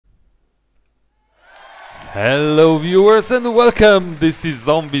Hello viewers and welcome, this is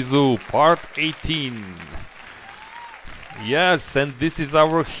Zombie Zoo part 18. Yes, and this is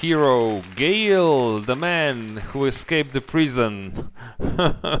our hero, Gale, the man who escaped the prison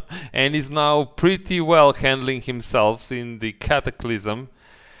and is now pretty well handling himself in the Cataclysm.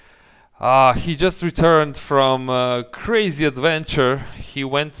 He just returned from a crazy adventure. He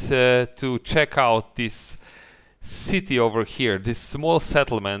went to check out this city over here, this small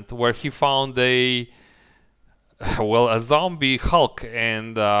settlement where he found a zombie Hulk,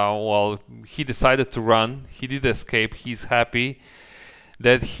 and he decided to run. He did escape. He's happy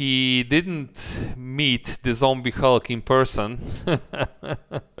that he didn't meet the zombie Hulk in person.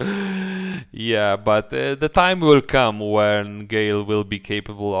 Yeah, but the time will come when Gale will be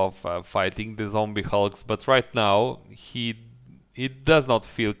capable of fighting the zombie Hulks, but right now he does not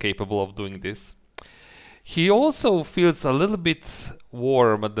feel capable of doing this. He also feels a little bit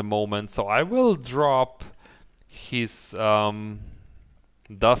warm at the moment, so I will drop his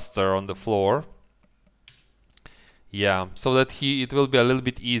duster on the floor, yeah, so that it will be a little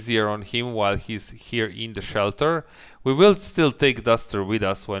bit easier on him while he's here in the shelter. We will still take Duster with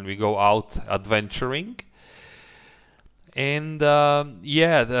us when we go out adventuring, and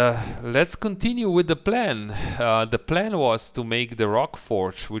let's continue with the plan. The plan was to make the rock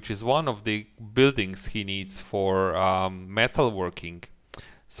forge, which is one of the buildings he needs for metalworking.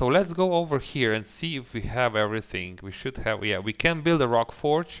 So let's go over here and see if we have everything. We should have, yeah, we can build a rock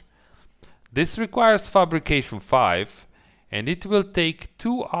forge. This requires fabrication 5 and it will take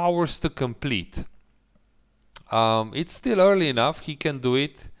 2 hours to complete. It's still early enough, he can do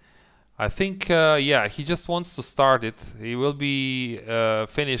it. I think, yeah, he just wants to start it. He will be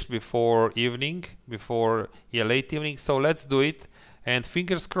finished before evening, late evening. So let's do it and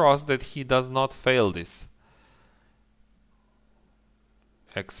fingers crossed that he does not fail this.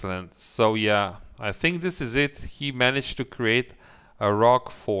 Excellent. So yeah, I think this is it. He managed to create a rock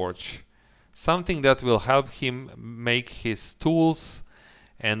forge, something that will help him make his tools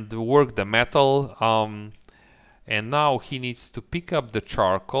and work the metal. And now he needs to pick up the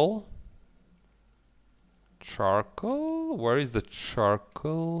charcoal. Charcoal? Where is the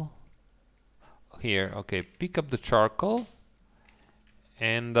charcoal? Here. Okay, pick up the charcoal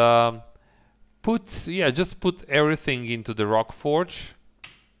and just put everything into the rock forge.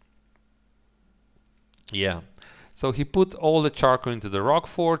 Yeah, so he put all the charcoal into the rock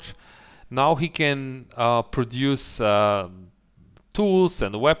forge. Now he can produce tools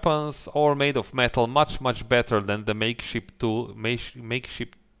and weapons, all made of metal, much better than the makeshift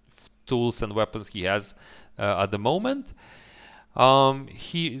tools and weapons he has at the moment.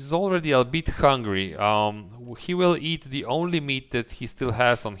 He is already a bit hungry. He will eat the only meat that he still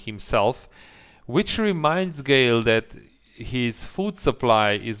has on himself, which reminds Gale that his food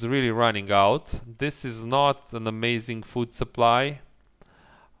supply is really running out. This is not an amazing food supply,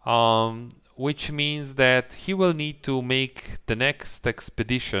 which means that he will need to make the next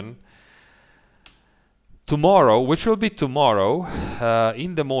expedition tomorrow, which will be tomorrow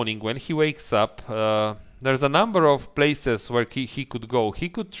in the morning when he wakes up. There's a number of places where he could go. He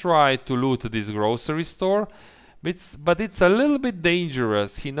could try to loot this grocery store, but it's a little bit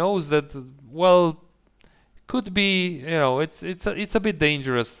dangerous. He knows that, well, could be, you know, it's a bit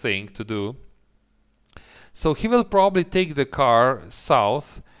dangerous thing to do. So he will probably take the car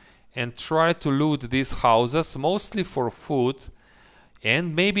south and try to loot these houses, mostly for food,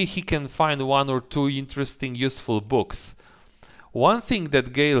 and maybe he can find 1 or 2 interesting, useful books. One thing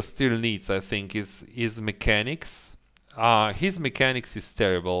that Gale still needs, I think, is mechanics. His mechanics is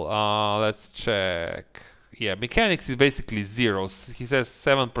terrible. Let's check. Yeah, mechanics is basically 0. He says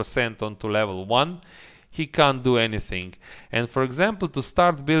 7% onto level 1. He can't do anything. And for example, to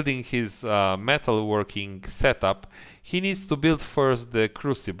start building his metalworking setup, he needs to build first the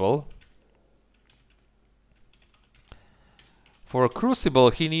crucible. For a crucible,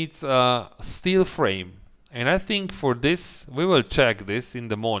 he needs a steel frame. And I think for this, we will check this in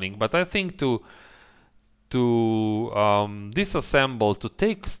the morning, but I think to disassemble, to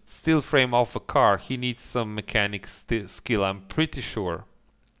take steel frame off a car, he needs some mechanics skill, I'm pretty sure.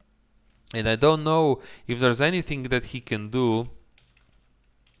 And I don't know if there's anything that he can do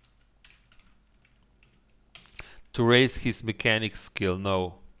to raise his mechanics skill.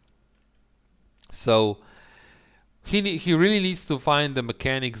 No. So he really needs to find the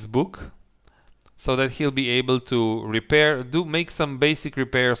mechanics book so that he'll be able to make some basic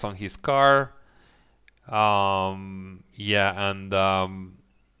repairs on his car. And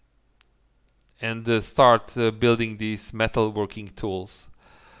start building these metalworking tools.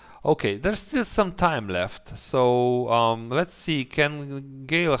 Okay, there's still some time left, so let's see. Can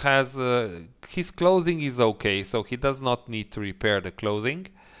Gale has his clothing is okay, so he does not need to repair the clothing.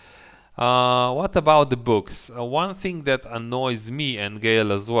 What about the books? One thing that annoys me and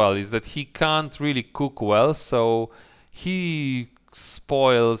Gale as well is that he can't really cook well, so he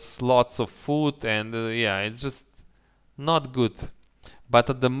spoils lots of food, and yeah, it's just not good. But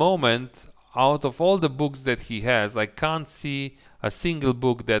at the moment, out of all the books that he has, I can't see a single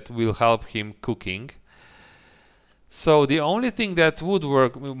book that will help him cooking. So the only thing that would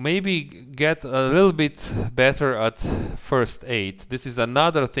work, maybe get a little bit better at first aid. This is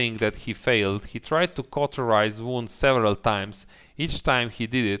another thing that he failed. He tried to cauterize wounds several times. Each time he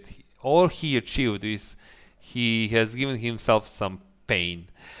did it, all he achieved is he has given himself some pain.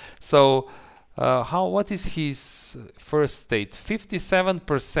 So what is his first aid?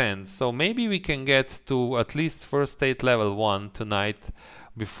 57%. So maybe we can get to at least first aid level 1 tonight.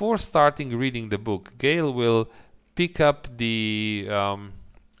 Before starting reading the book, Gale will pick up the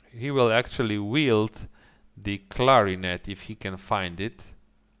he will actually wield the clarinet if he can find it.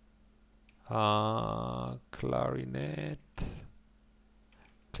 Clarinet,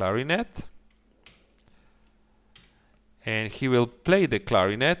 and he will play the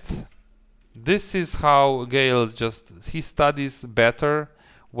clarinet. This is how Gale he studies better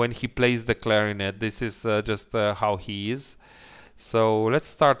when he plays the clarinet. This is just how he is. So let's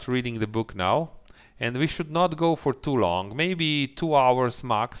start reading the book now. And we should not go for too long, maybe 2 hours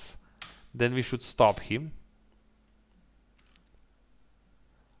max, then we should stop him.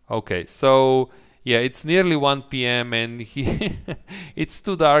 Okay, so yeah, it's nearly 1 p.m. and it's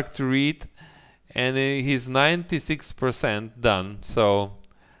too dark to read, and he's 96% done. So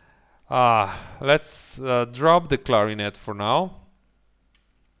let's drop the clarinet for now.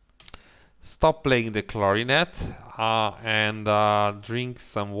 Stop playing the clarinet and drink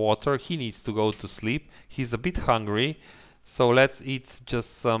some water. He needs to go to sleep. He's a bit hungry, so let's eat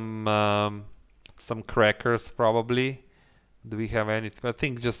just some crackers probably. Do we have anything? I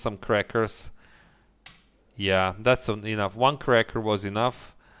think just some crackers. Yeah, that's enough. 1 cracker was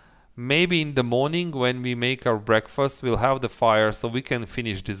enough. Maybe in the morning when we make our breakfast, we'll have the fire so we can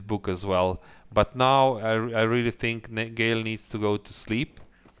finish this book as well. But now I really think Gale needs to go to sleep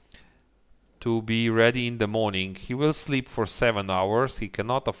to be ready in the morning. He will sleep for 7 hours. He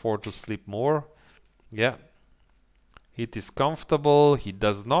cannot afford to sleep more. Yeah. It is comfortable. He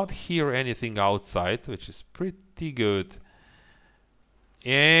does not hear anything outside, which is pretty good.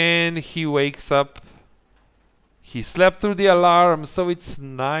 And he wakes up. He slept through the alarm, so it's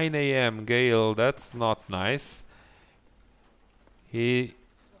 9 a.m. Gale, that's not nice. He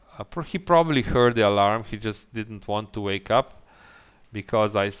probably heard the alarm. He just didn't want to wake up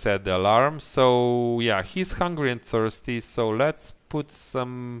because I set the alarm. So yeah, he's hungry and thirsty, so let's put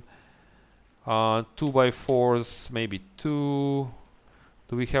some 2x4s, maybe 2.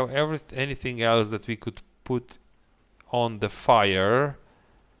 Do we have anything else that we could put on the fire?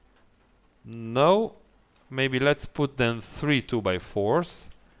 No. Maybe let's put then 3 2x4s.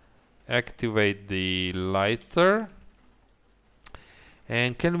 Activate the lighter.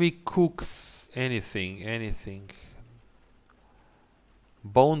 And can we cook anything?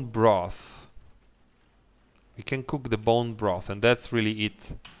 Bone broth. We can cook the bone broth, and that's really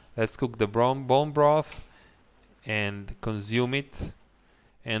it. Let's cook the bone broth and consume it.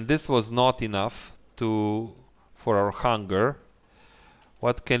 And this was not enough for our hunger.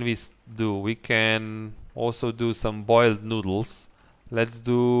 What can we do? We can also do some boiled noodles. Let's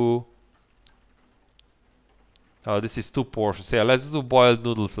do... Oh, this is 2 portions. Yeah, let's do boiled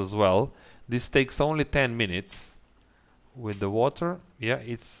noodles as well. This takes only 10 minutes. With the water. Yeah,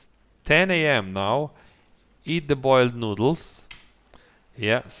 it's 10 a.m. now. Eat the boiled noodles.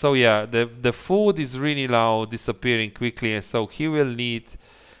 Yeah, so yeah, the food is really now disappearing quickly, and so he will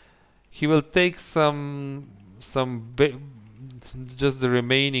take just the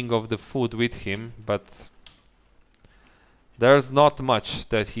remaining of the food with him, but there's not much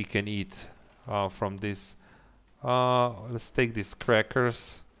that he can eat from this. Let's take these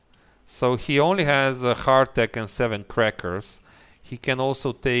crackers. So he only has a hardtack and 7 crackers. He can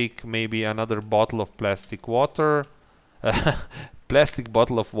also take maybe another bottle of plastic water. Plastic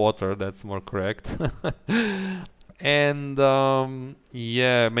bottle of water, that's more correct. And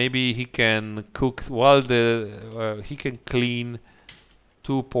yeah, maybe he can cook while he can clean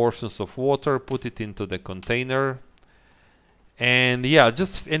 2 portions of water, put it into the container, and yeah,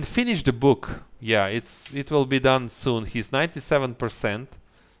 and finish the book. Yeah, it will be done soon. He's 97%.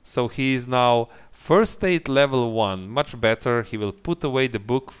 So he is now first aid level 1, much better. He will put away the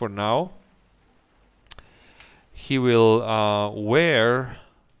book for now. He will wear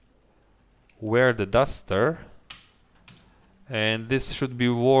wear the duster, and this should be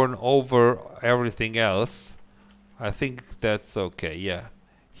worn over everything else. I think that's okay. Yeah,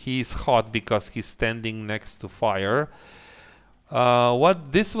 he's hot because he's standing next to fire.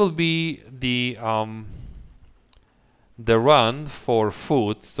 What this will be the run for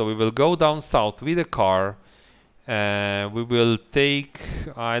food. So we will go down south with a car. We will take,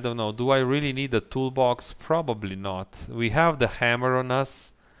 I don't know, do I really need a toolbox? Probably not. We have the hammer on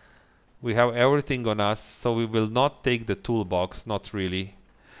us. We have everything on us, so we will not take the toolbox, not really.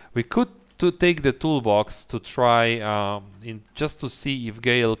 We could take the toolbox to try, just to see if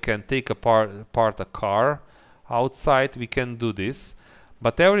Gale can take apart a car outside. We can do this.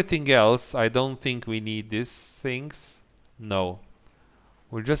 But everything else, I don't think we need these things. No.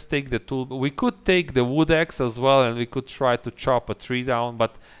 We'll just take the tool. We could take the wood axe as well, and we could try to chop a tree down,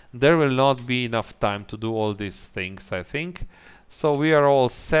 but there will not be enough time to do all these things, I think. So we are all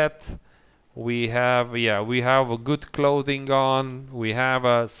set. We have, yeah, we have a good clothing on. We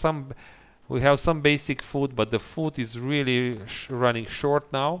have some basic food, but the food is really running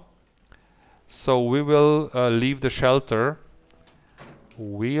short now. So we will leave the shelter.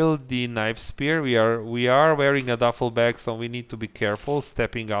 Wield the knife spear. We are wearing a duffel bag, so we need to be careful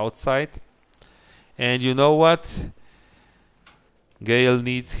stepping outside. And you know what? Gale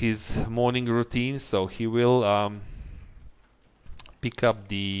needs his morning routine, so he will pick up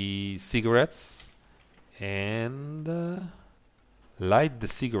the cigarettes and light the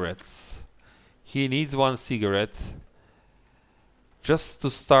cigarettes. He needs one cigarette just to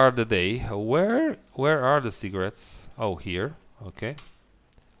start the day. Where are the cigarettes? Oh, here. Okay.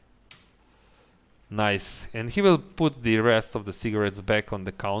 Nice. And he will put the rest of the cigarettes back on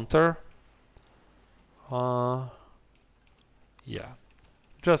the counter. Yeah.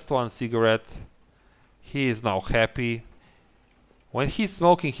 Just one cigarette. He is now happy. When he's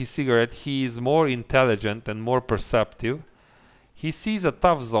smoking his cigarette, he is more intelligent and more perceptive. He sees a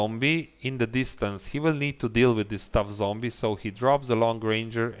tough zombie in the distance. He will need to deal with this tough zombie, so he drops the long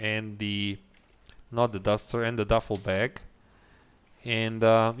ranger and the, not the duster, and the duffel bag. And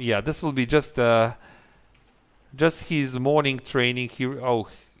yeah, this will be just his morning training.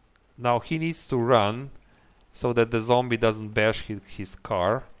 Now he needs to run so that the zombie doesn't bash his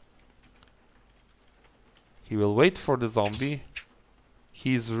car. He will wait for the zombie.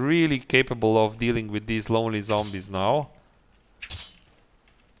 He's really capable of dealing with these lonely zombies now.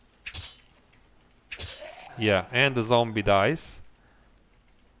 Yeah, and the zombie dies.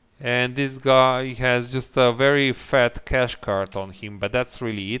 And this guy has just a very fat cash cart on him, but that's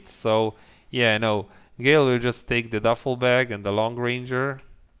really it. So, yeah, no, Gale will just take the duffel bag and the long ranger.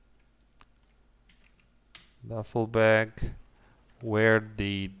 Duffel bag. Wear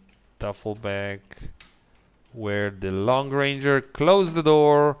the duffel bag. Wear the long ranger. Close the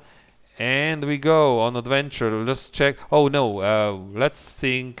door. And we go on adventure. Let's check. Oh, no, let's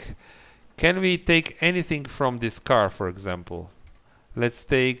think. Can we take anything from this car, for example? Let's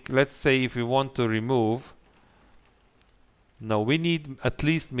say if we want to remove. No, we need at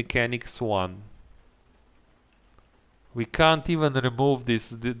least mechanics 1. We can't even remove this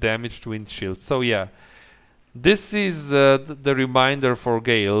damaged windshield. So yeah, this is the reminder for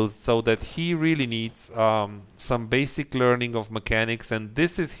Gale, so that he really needs some basic learning of mechanics, and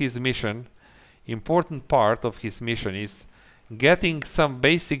this is his mission. Important part of his mission is getting some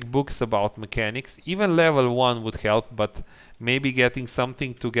basic books about mechanics. Even level 1 would help, but maybe getting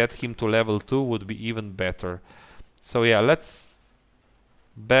something to get him to level 2 would be even better. So yeah, let's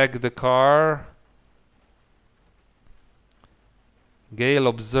back the car.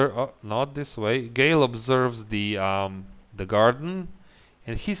 Gale not this way. Gale observes the garden,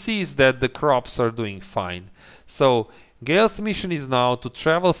 and he sees that the crops are doing fine. So Gale's mission is now to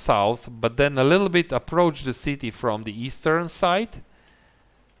travel south, but then a little bit approach the city from the eastern side.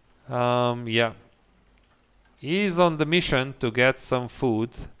 Yeah. He is on the mission to get some food.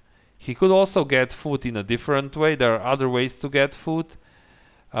 He could also get food in a different way. There are other ways to get food.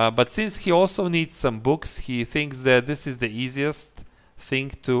 But since he also needs some books, he thinks that this is the easiest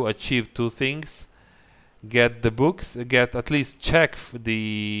thing to achieve 2 things. Get the books, at least check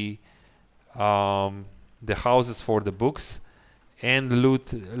the houses for the books, and loot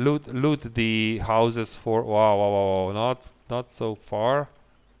the houses for not so far.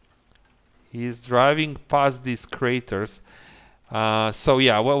 He's driving past these craters. So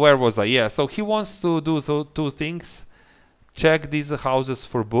yeah, where was I? Yeah, so he wants to do 2 things. Check these houses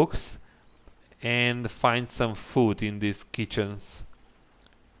for books and find some food in these kitchens.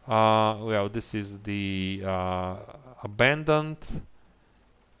 Well, this is the abandoned,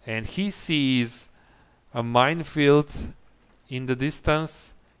 and he sees a minefield in the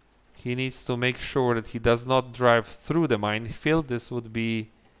distance. He needs to make sure that he does not drive through the minefield. This would be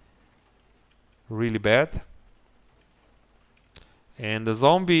really bad. And the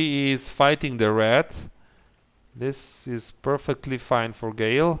zombie is fighting the rat. This is perfectly fine for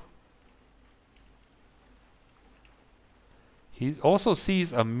Gale. He also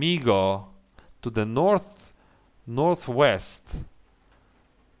sees Amigo to the northwest.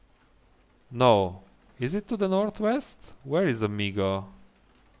 No. Is it to the northwest? Where is Amigo?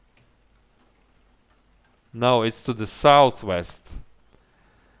 No, it's to the southwest.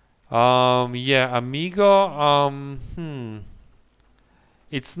 Yeah, Amigo,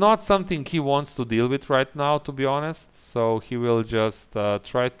 it's not something he wants to deal with right now, to be honest. So he will just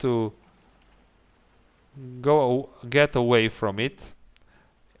try to get away from it.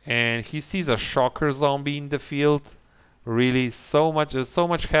 And he sees a shocker zombie in the field. Really, there's so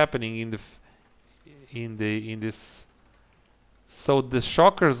much happening in this. So the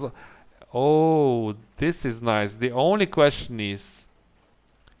shockers. Oh, this is nice. The only question is,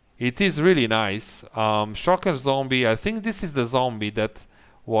 it is really nice. Shocker zombie. I think this is the zombie that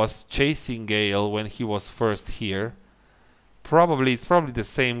was chasing Gale when he was first here. It's probably the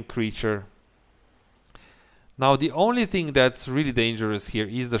same creature. Now the only thing that's really dangerous here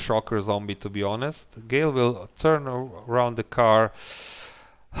is the shocker zombie, to be honest. Gale will turn around the car.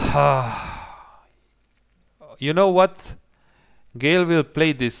 You know what? Gale will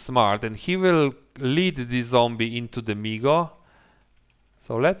play this smart and he will lead the zombie into the Migo.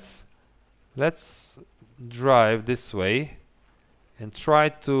 So let's drive this way and try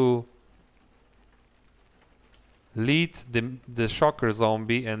to lead the shocker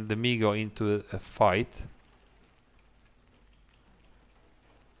zombie and the Migo into a fight.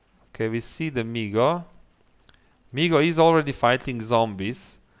 Okay, we see the Migo. Migo is already fighting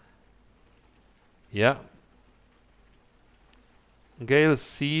zombies. Yeah. Gale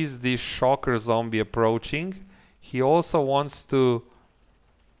sees the shocker zombie approaching. He also wants to...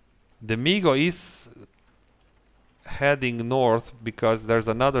 The Migo is heading north because there's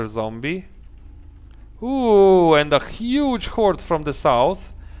another zombie. Ooh, and a huge horde from the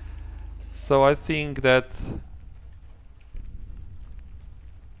south. So I think that...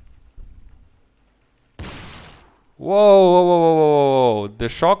 Whoa. The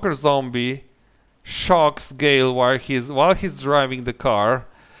shocker zombie shocks Gale while he's driving the car.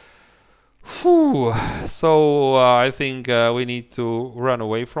 Whew. So I think we need to run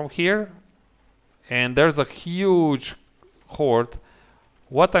away from here. And there's a huge horde.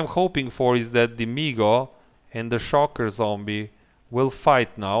 What I'm hoping for is that the Migo and the shocker zombie will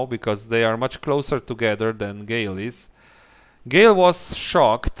fight now, because they are much closer together than Gale is. Gale was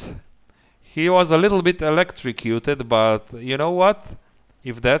shocked. He was a little bit electrocuted, but you know what?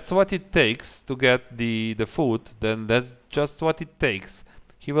 If that's what it takes to get the food, then that's just what it takes.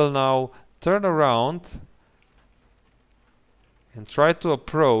 He will now turn around and try to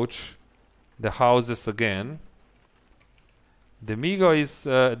approach the houses again. The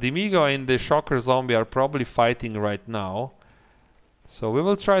Migo and the shocker zombie are probably fighting right now. So we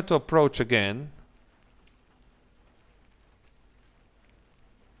will try to approach again.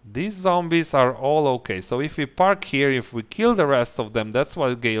 These zombies are all okay. So if we park here, if we kill the rest of them, that's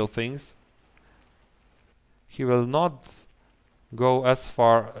what Gale thinks. He will not go as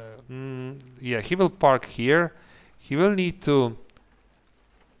far. Yeah, he will park here. He will need to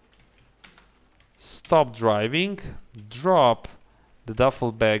stop driving, drop the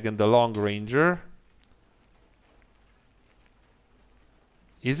duffel bag and the long ranger.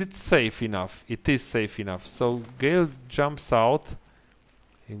 Is it safe enough? It is safe enough. So Gale jumps out.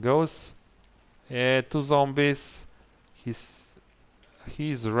 He goes to zombies. He's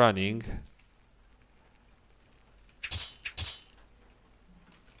running.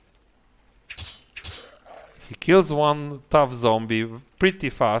 He kills one tough zombie pretty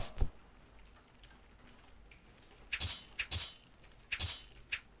fast.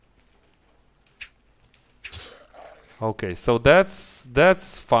 Okay, so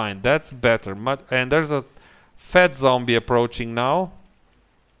that's fine. That's better. And there's a fat zombie approaching now.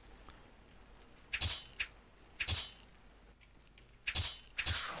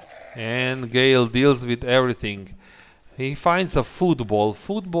 And Gale deals with everything. He finds a football.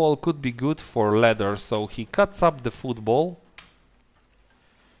 Football could be good for leather, so he cuts up the football.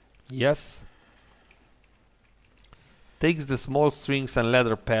 Yes. Takes the small strings and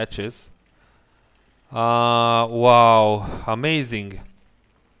leather patches. Wow, amazing.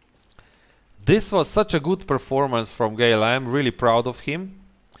 This was such a good performance from Gale. I am really proud of him.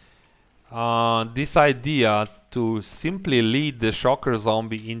 This idea to simply lead the shocker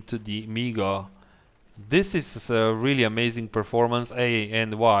zombie into the Migo This is a really amazing performance. A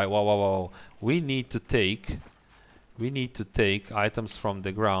and Y. Wow, wow, wow. We need to take items from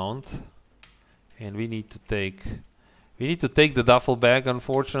the ground, and we need to take the duffel bag,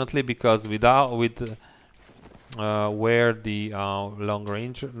 unfortunately, because where the long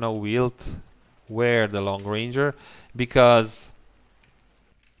ranger, no, we'll wear the long ranger, because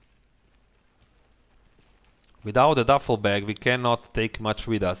without the duffel bag we cannot take much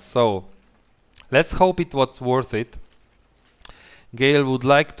with us. So let's hope it was worth it. Gale would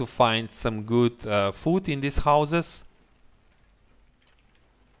like to find some good food in these houses.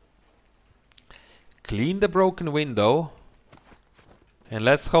 Clean the broken window. And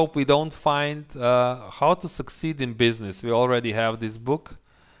let's hope we don't find how to succeed in business. We already have this book.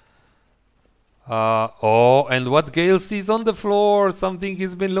 Oh, and what Gale sees on the floor, something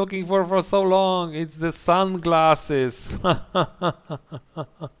he's been looking for so long. It's the sunglasses.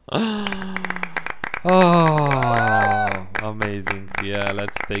 Oh, amazing. Yeah,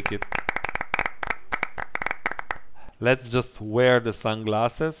 let's take it. Let's just wear the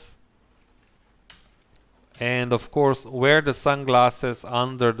sunglasses. And of course, wear the sunglasses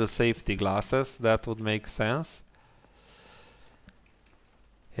under the safety glasses. That would make sense.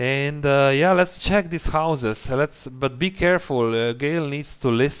 And yeah, let's check these houses. But be careful. Gale needs to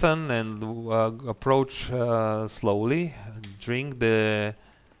listen and approach slowly. Drink the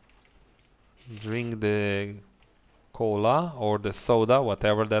cola or the soda,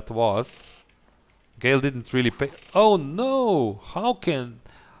 whatever that was. Gale didn't really pay. Oh no! How can?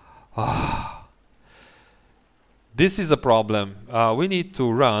 This is a problem. We need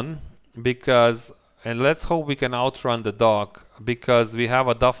to run because, and let's hope we can outrun the dog because we have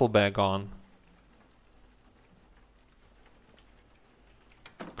a duffel bag on.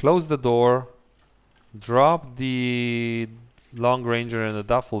 Close the door. Drop the long ranger in the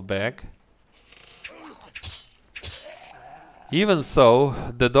duffel bag. Even so,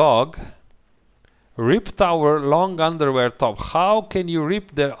 the dog ripped our long underwear top. How can you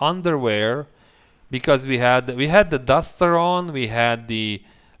rip the underwear? Because we had the duster on, we had the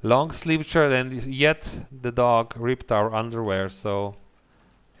long sleeve shirt, and yet the dog ripped our underwear. So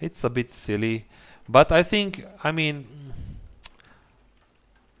it's a bit silly. But I mean,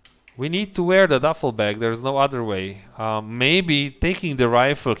 we need to wear the duffel bag. There's no other way. Maybe taking the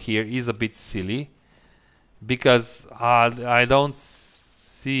rifle here is a bit silly. Because I don't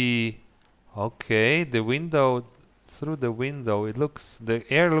see. Okay, the window, through the window, the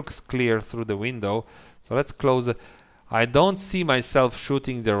air looks clear through the window. So let's close it. I don't see myself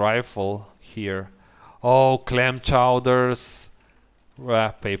shooting the rifle here. Oh, clam chowders,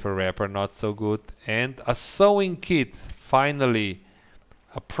 paper wrapper, not so good, and a sewing kit. Finally,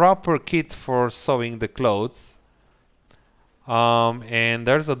 a proper kit for sewing the clothes. And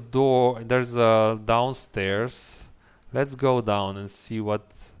there's a door, there's a downstairs. Let's go down and see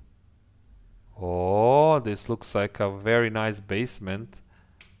what. Oh, this looks like a very nice basement.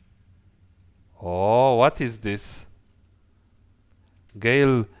 Oh, what is this?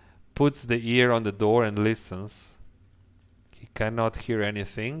 Gale puts the ear on the door and listens. He cannot hear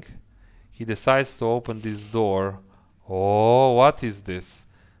anything. He decides to open this door. Oh, what is this?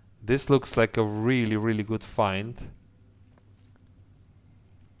 This looks like a really, really good find.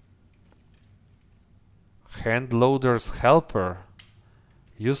 Hand loader's helper.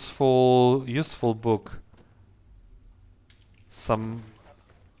 Useful book. Some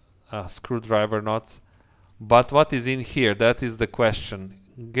screwdriver nuts. But what is in here? That is the question.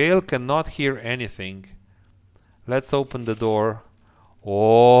 Gale cannot hear anything. Let's open the door.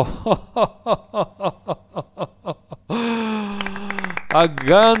 Oh, a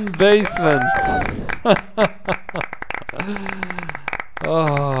gun basement.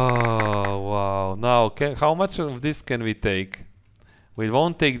 Oh, wow. Now, how much of this can we take? We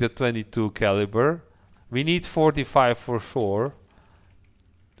won't take the 22 caliber. We need 45 for sure.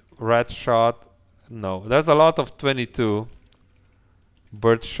 Rat shot, no. There's a lot of 22.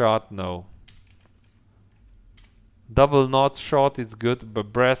 Bird shot, no. Double knot shot is good,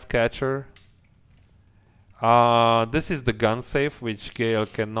 but brass catcher. This is the gun safe, which Gale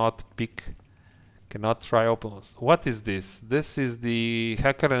cannot pick. Cannot try open. What is this? This is the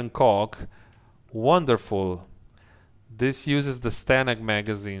Hacker and Cock. Wonderful. This uses the Stanag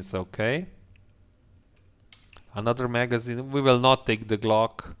magazines, okay. Another magazine. We will not take the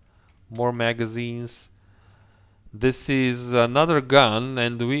Glock. More magazines. This is another gun,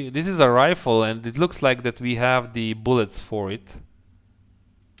 and this is a rifle, and it looks like that we have the bullets for it.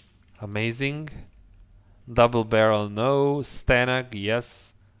 Amazing. Double barrel, no. Stanag,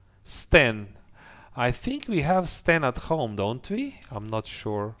 yes. Sten. I think we have Sten at home, don't we? I'm not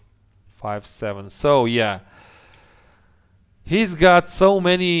sure. 5, 7. So yeah, he's got so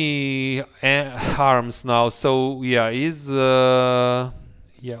many arms now. So yeah, he's yeah,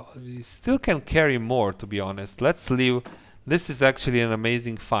 he still can carry more, to be honest. Let's leave. This is actually an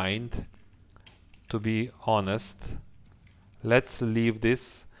amazing find, to be honest. Let's leave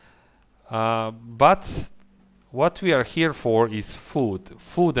this. But what we are here for is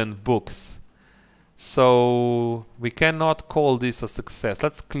food and books. So we cannot call this a success.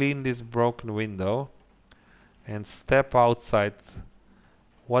 Let's clean this broken window and step outside.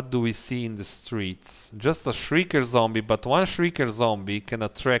 What do we see in the streets? Just a shrieker zombie, but one shrieker zombie can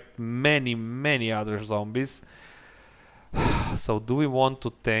attract many, many other zombies. So do we want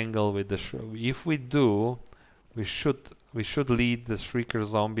to tangle with the if we do, we should lead the shrieker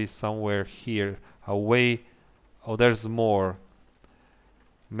zombie somewhere here, away. Oh, there's more.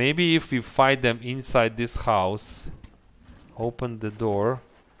 Maybe if we fight them inside this house, open the door,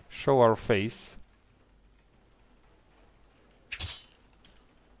 show our face.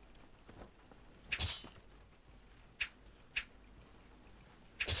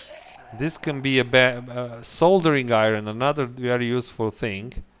 This can be a bad soldering iron, another very useful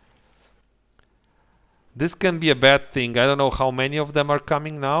thing. This can be a bad thing. I don't know how many of them are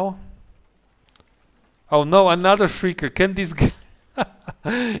coming now. Oh no, another shrieker. Can this guy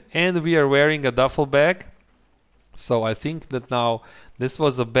and we are wearing a duffel bag. So I think that now this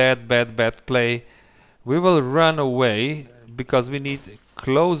was a bad play. We will run away because we need to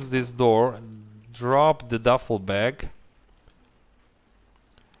close this door, drop the duffel bag.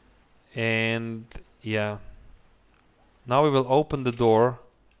 And yeah, now we will open the door.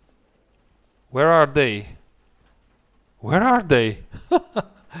 Where are they? Where are they?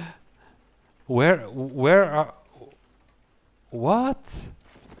 Where are... What?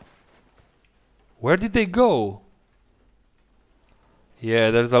 Where did they go?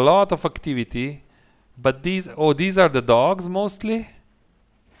 Yeah, there's a lot of activity. But these... Oh, these are the dogs mostly?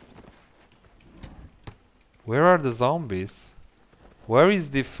 Where are the zombies? Where is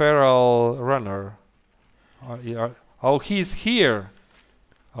the feral runner? Oh, he's here.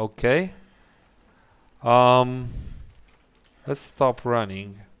 Okay. Let's stop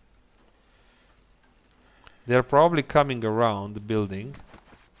running. They're probably coming around the building.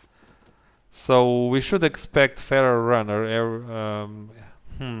 So we should expect feral runner.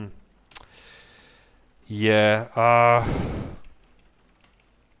 Yeah.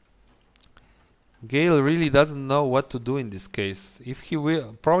 Gale really doesn't know what to do in this case. If he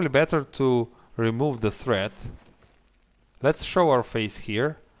will, probably better to remove the threat. Let's show our face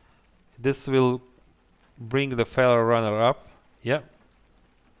here. This will bring the feral runner up. Yeah.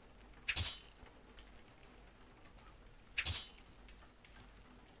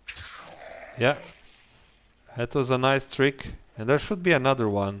 Yeah. That was a nice trick. And there should be another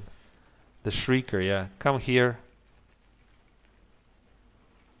one. The shrieker, yeah. Come here.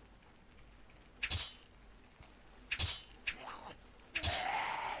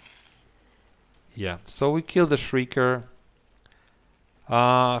 Yeah, so we killed the shrieker.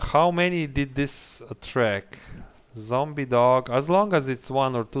 How many did this attract? Zombie dog. As long as it's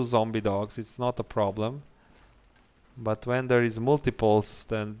 1 or 2 zombie dogs, it's not a problem. But when there is multiples,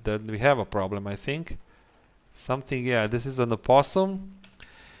 then we have a problem, I think. Something, yeah, this is an opossum.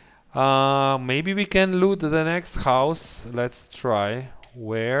 Maybe we can loot the next house. Let's try.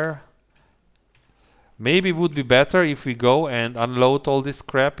 Where? Maybe it would be better if we go and unload all this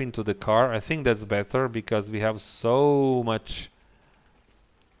crap into the car. I think that's better because we have so much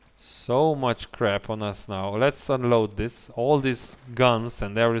crap on us now. Let's unload this. All these guns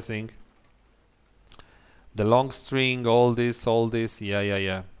and everything. The long string, all this.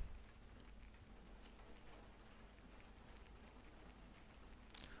 Yeah.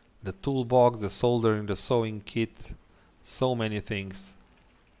 The toolbox, the soldering, the sewing kit. So many things.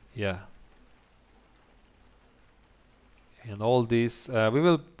 Yeah. And all this, we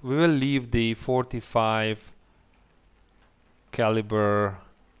will leave the 45 caliber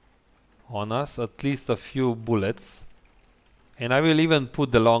on us, at least a few bullets, and I will even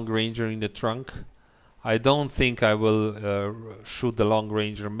put the long ranger in the trunk. I don't think I will shoot the long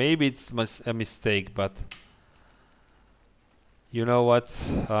ranger. Maybe it's a mistake, but you know what?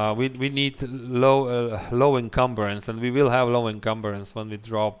 We need low encumbrance, and we will have low encumbrance when we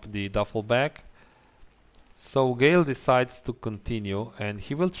drop the duffel bag. So Gale decides to continue, and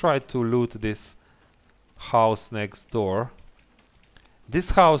he will try to loot this house next door.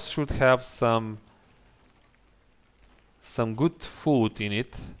 This house should have some good food in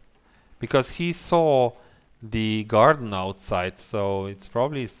it, because he saw the garden outside, so it's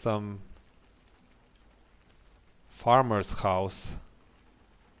probably some farmer's house.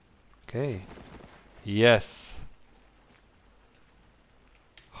 Okay. Yes.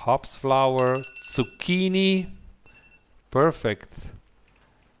 Hops flower, zucchini. Perfect.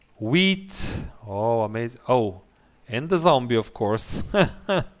 Wheat. Oh, amazing. Oh, and the zombie, of course.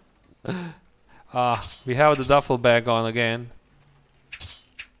 We have the duffel bag on again.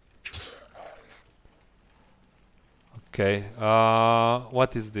 Okay,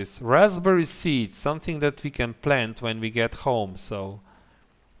 what is this? Raspberry seeds, something that we can plant when we get home. So,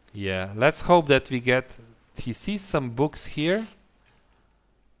 yeah, let's hope that we get... He sees some books here.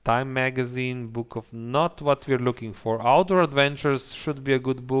 Time magazine, book of... Not what we're looking for. Outdoor Adventures should be a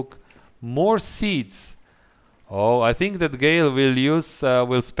good book. More seeds. Oh, I think that Gale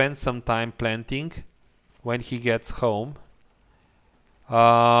will spend some time planting when he gets home.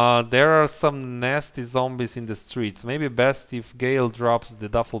 There are some nasty zombies in the streets. Maybe best if Gale drops the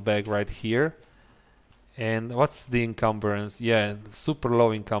duffel bag right here. And what's the encumbrance? Yeah, super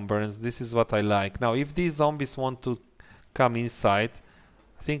low encumbrance. This is what I like. Now, if these zombies want to come inside,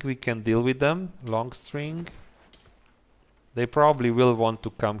 I think we can deal with them. Long string. They probably will want to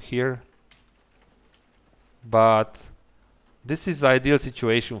come here. But this is ideal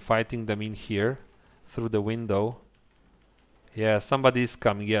situation, fighting them in here through the window. Yeah, somebody is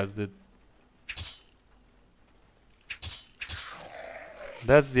coming. Yes,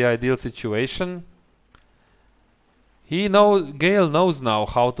 that's the ideal situation. Gale knows now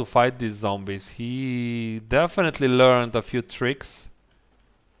how to fight these zombies. He definitely learned a few tricks.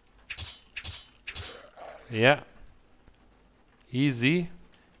 Yeah. Easy.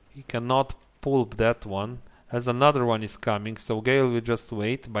 He cannot pull that one. As another one is coming, so Gale will just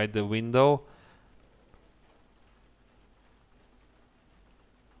wait by the window.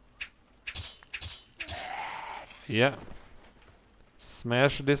 Yeah.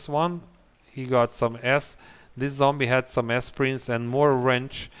 Smash this one. He got some S. This zombie had some aspirins and more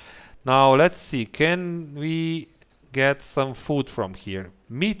wrench. Now let's see. Can we get some food from here?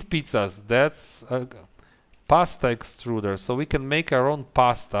 Meat pizzas. That's a pasta extruder. So we can make our own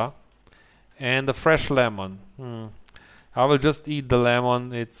pasta. And a fresh lemon. I will just eat the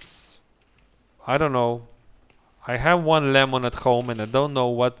lemon. It's... I don't know. I have one lemon at home and I don't know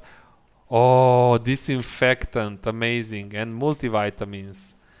what... Oh, disinfectant, amazing, and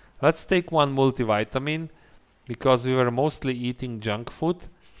multivitamins. Let's take one multivitamin because we were mostly eating junk food.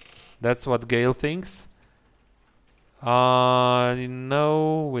 That's what Gale thinks.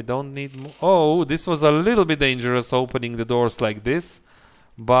 No, we don't need... Oh, this was a little bit dangerous opening the doors like this,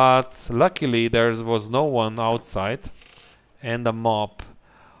 but luckily there was no one outside and a mop.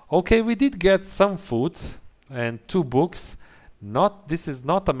 Okay, we did get some food and 2 books. This is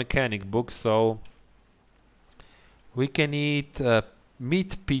not a mechanic book, so we can eat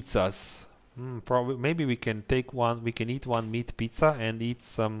meat pizzas. Probably, maybe we can take one. We can eat one meat pizza and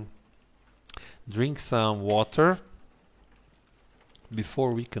drink some water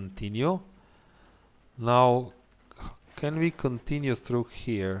before we continue. Now, can we continue through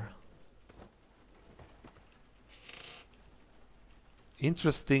here?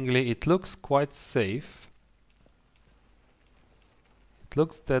 Interestingly, it looks quite safe. It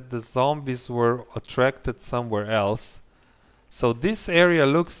looks that the zombies were attracted somewhere else. So this area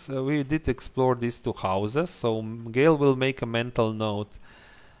looks, we did explore these 2 houses, so Gale will make a mental note.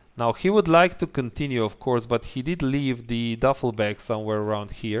 Now he would like to continue, of course, but he did leave the duffel bag somewhere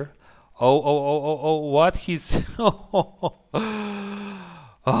around here. Oh, what he's...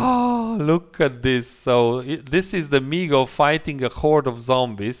 Oh, look at this. So this is the Migo fighting a horde of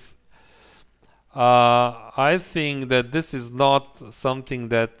zombies. I think that this is not something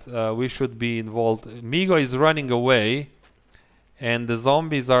that we should be involved. Migo is running away and the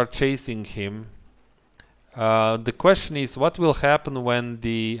zombies are chasing him. The question is, what will happen when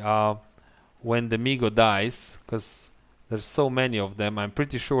the Migo dies? Because there's so many of them. I'm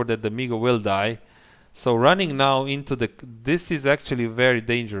pretty sure that the Migo will die. So running now into the... This is actually very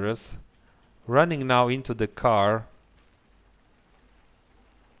dangerous. Running now into the car.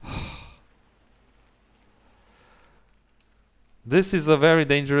 This is a very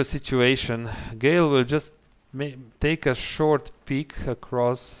dangerous situation. Gale will just take a short peek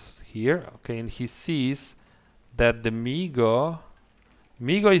across here. Okay, and he sees that the Migo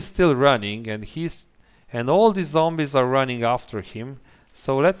is still running, and all the zombies are running after him.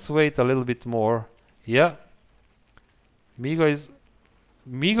 So let's wait a little bit more. Yeah, Migo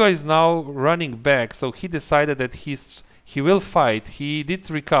is now running back. So he decided that he will fight. He did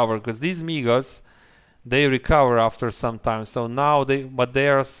recover because these Migos, they recover after some time. So now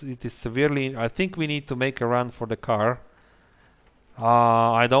it is severely... I think we need to make a run for the car.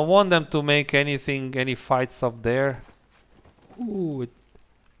 I don't want them to make any fights up there. Ooh,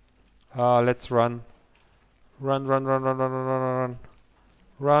 Let's run. Run, run, run, run, run, run, run, run.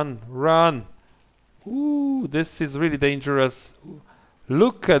 Run, run. Ooh, this is really dangerous.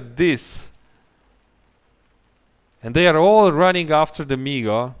 Look at this. And they are all running after the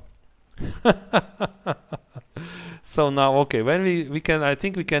Migo. So now, okay, when we can, I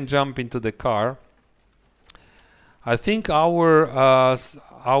think we can jump into the car. I think our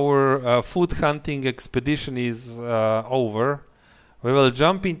food hunting expedition is over. We will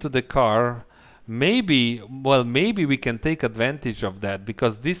jump into the car. Maybe, well, maybe we can take advantage of that,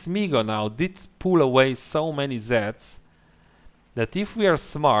 because this Migo now did pull away so many Zeds that if we are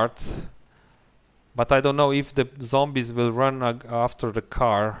smart, but I don't know if the zombies will run after the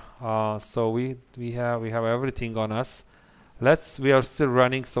car. So we have everything on us. We are still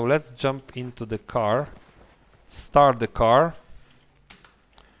running, so let's jump into the car. Start the car.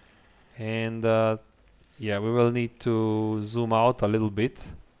 And yeah, we will need to zoom out a little bit.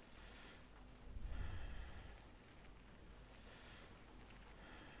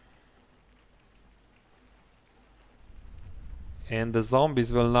 And the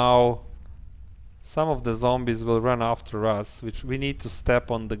zombies will now... Some of the zombies will run after us, which we need to step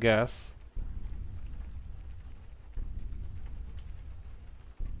on the gas.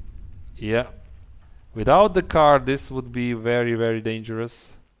 Yeah. Without the car, this would be very, very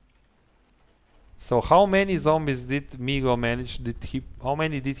dangerous. So how many zombies did Migo manage? How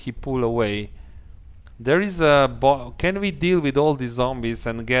many did he pull away? There is a... Can we deal with all these zombies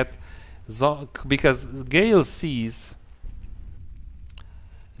and get... Because Gale sees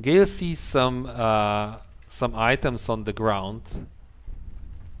some items on the ground.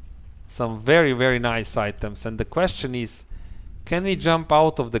 Some very, very nice items. And the question is, can we jump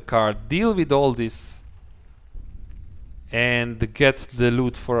out of the car, deal with all this, and get the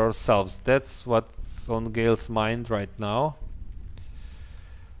loot for ourselves? That's what's on Gale's mind right now.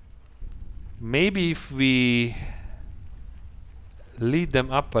 Maybe if we lead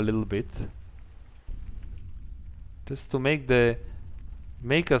them up a little bit, just to make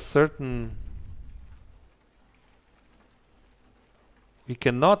a certain... We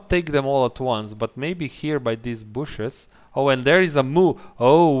cannot take them all at once, but maybe here by these bushes. Oh, and there is a moose.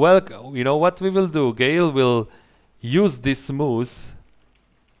 Oh, well, you know what we will do? Gale will use this moose.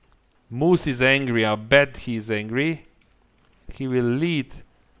 Moose is angry. I bet he is angry. He will lead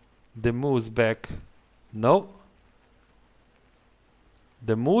the moose back. No.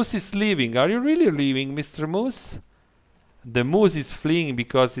 The moose is leaving. Are you really leaving, Mr. Moose? The moose is fleeing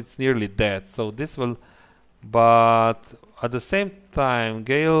because it's nearly dead. So this will... But at the same time,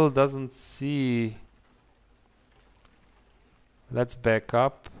 Gale doesn't see... Let's back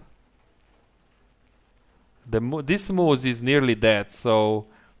up. This moose is nearly dead, so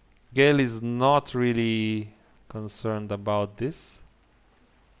Gale is not really concerned about this.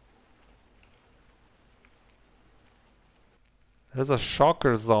 There's a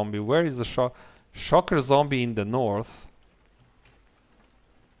shocker zombie. Where is the shocker zombie? In the north.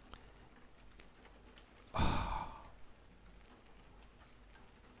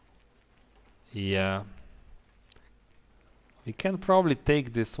 Yeah. We can probably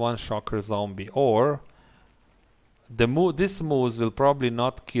take this one shocker zombie, or this moose will probably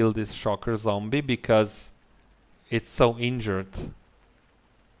not kill this shocker zombie because it's so injured.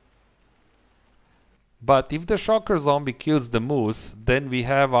 But if the shocker zombie kills the moose, then we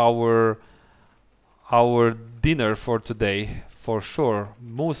have our dinner for today for sure.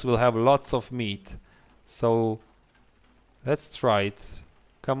 Moose will have lots of meat. So let's try it.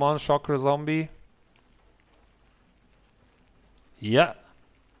 Come on, shocker zombie. Yeah.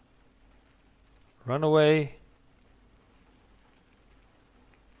 Run away.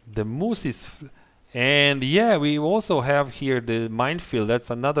 The moose is... And yeah, we also have here the minefield. That's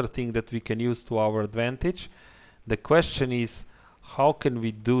another thing that we can use to our advantage. The question is, how can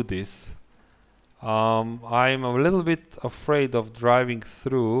we do this? I'm a little bit afraid of driving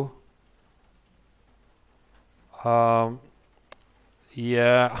through.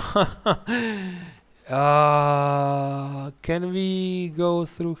 Yeah. Can we go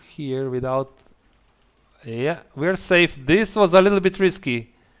through here without... Yeah, we're safe. This was a little bit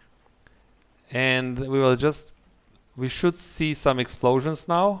risky. And we should see some explosions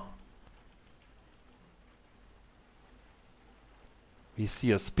now. We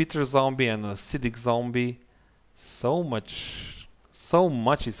see a spitter zombie and a acidic zombie. So much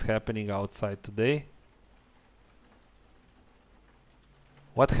is happening outside today.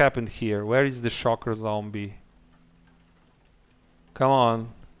 What happened here? Where is the shocker zombie? Come on.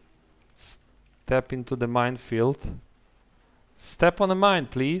 Step into the minefield. Step on the mine,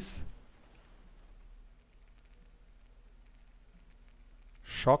 please.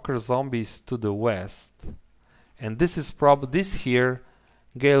 Shocker zombies to the west. And this is probably, this here,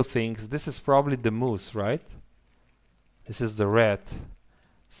 Gale thinks, this is probably the moose, right? This is the rat.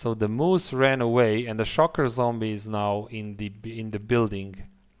 So the moose ran away and the shocker zombie is now in the building.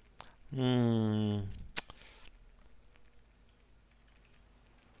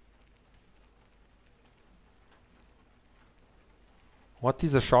 What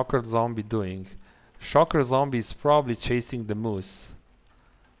is a shocker zombie doing? Shocker zombie is probably chasing the moose.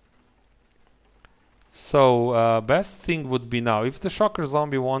 So best thing would be now, if the shocker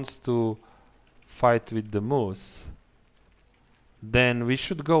zombie wants to fight with the moose, then we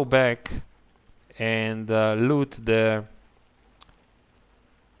should go back and loot the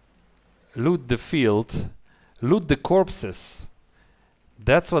field, loot the corpses.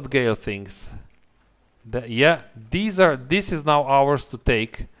 That's what Gale thinks. Yeah, this is now ours to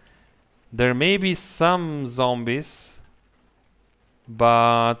take. There may be some zombies,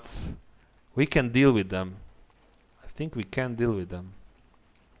 but we can deal with them. I think we can deal with them.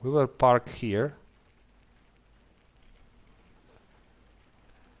 We will park here.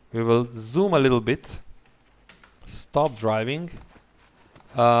 We will zoom a little bit. Stop driving.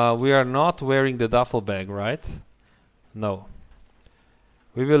 We are not wearing the duffel bag, right? No.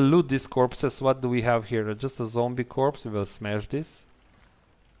 We will loot these corpses. What do we have here? Just a zombie corpse. We will smash this.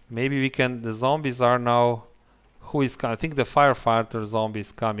 Maybe we can... The zombies are now... Who is coming? I think the firefighter zombie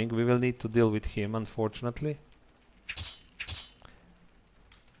is coming. We will need to deal with him, unfortunately.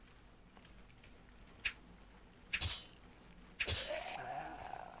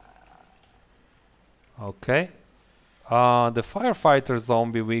 Okay. The firefighter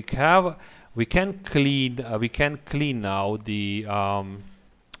zombie we can clean now the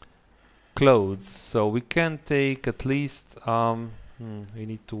clothes, so we can take at least we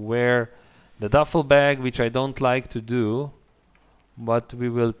need to wear the duffel bag, which I don't like to do, but we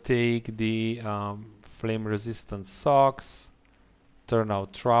will take the flame resistant socks,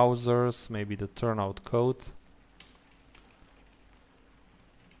 turnout trousers, maybe the turnout coat.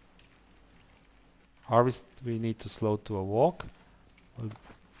 Harvest, we need to slow to a walk. We'll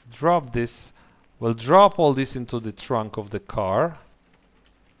drop this. We'll drop all this into the trunk of the car.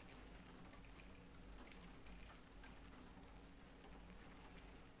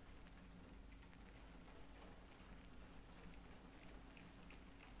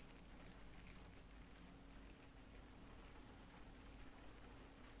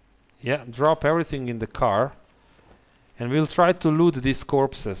 Yeah, drop everything in the car. And we'll try to loot these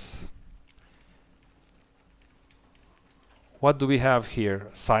corpses. What do we have here?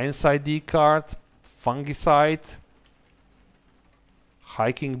 Science ID card, fungicide,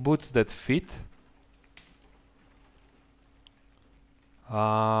 hiking boots that fit. We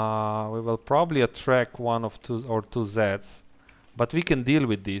will probably attract one of two Zs, but we can deal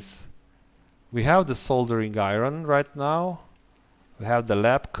with this. We have the soldering iron right now. We have the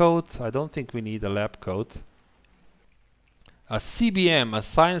lab coat. I don't think we need a lab coat. A CBM, a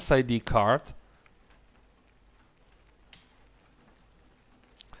science ID card.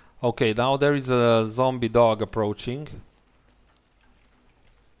 Okay, now there is a zombie dog approaching.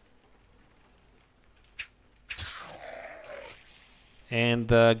 And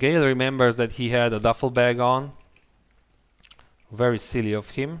Gale remembers that he had a duffel bag on. Very silly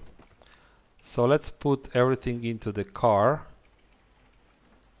of him. So let's put everything into the car.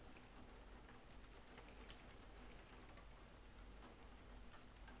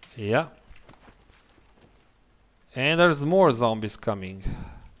 Yeah. And there's more zombies coming.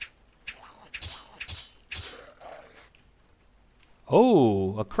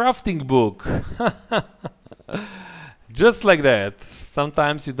 Oh, a crafting book. Just like that.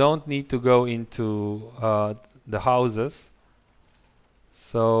 Sometimes you don't need to go into the houses.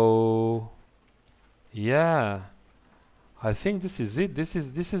 So yeah, I think this is it. This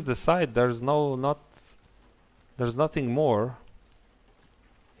is the side. There's there's nothing more.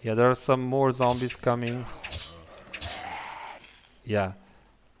 Yeah, there are some more zombies coming. Yeah.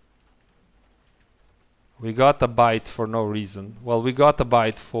 We got a bite for no reason. Well, we got a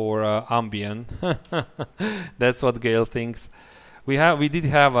bite for Ambien. That's what Gale thinks. We did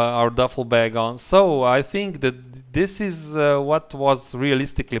have our duffel bag on. So I think that this is what was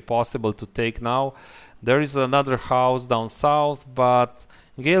realistically possible to take now. There is another house down south, but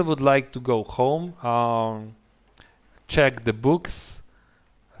Gale would like to go home, check the books,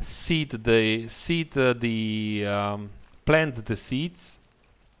 plant the seeds.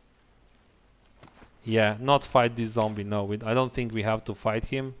 Yeah, not fight this zombie. No, I don't think we have to fight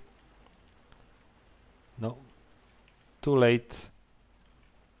him. No, too late.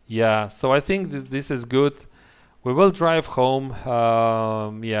 Yeah, so I think this is good. We will drive home,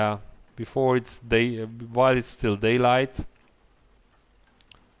 yeah, before it's day, while it's still daylight.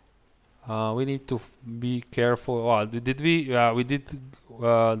 We need to be careful. Oh, did we? We did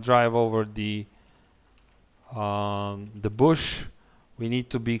drive over the bush. We need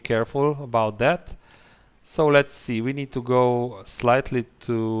to be careful about that. So let's see. We need to go slightly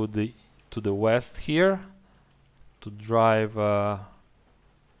to the west here to drive.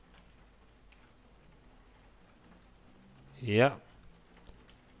 Yeah.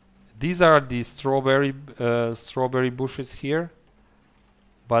 These are the strawberry bushes here.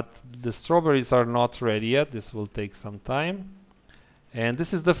 But the strawberries are not ready yet. This will take some time. And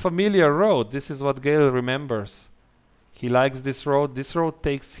this is the familiar road. This is what Gale remembers. He likes this road. This road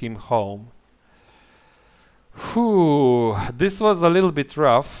takes him home. Whew, this was a little bit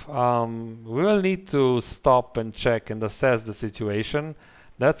rough. We will need to stop and check and assess the situation.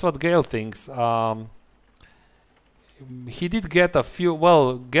 That's what Gale thinks. He did get a few,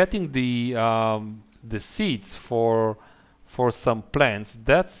 well, getting the seeds for some plants,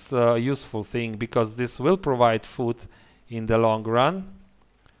 that's a useful thing because this will provide food in the long run.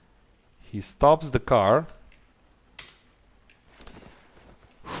 He stops the car.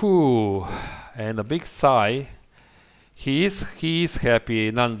 Whew, and a big sigh. He is happy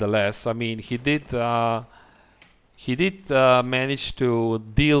nonetheless. I mean, he did manage to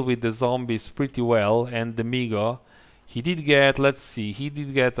deal with the zombies pretty well and the Migo. He did get, let's see, he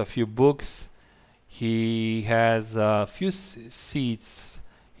did get a few books. He has a few seeds.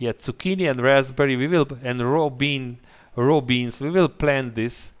 Yeah, zucchini and raspberry. We will, and raw beans. We will plant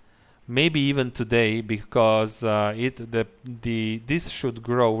this, maybe even today, because this should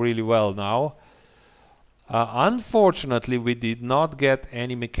grow really well now. Unfortunately, we did not get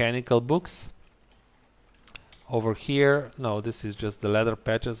any mechanical books. Over here, no, this is just the leather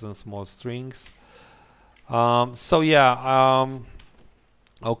patches and small strings. So yeah.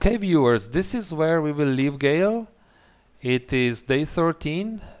 Okay, viewers, this is where we will leave Gale. It is day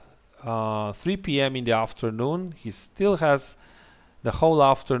 13, 3 p.m. in the afternoon. He still has the whole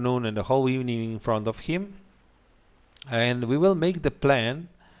afternoon and the whole evening in front of him. And we will make the plan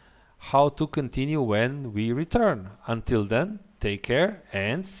how to continue when we return. Until then, take care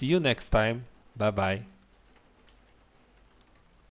and see you next time. Bye-bye.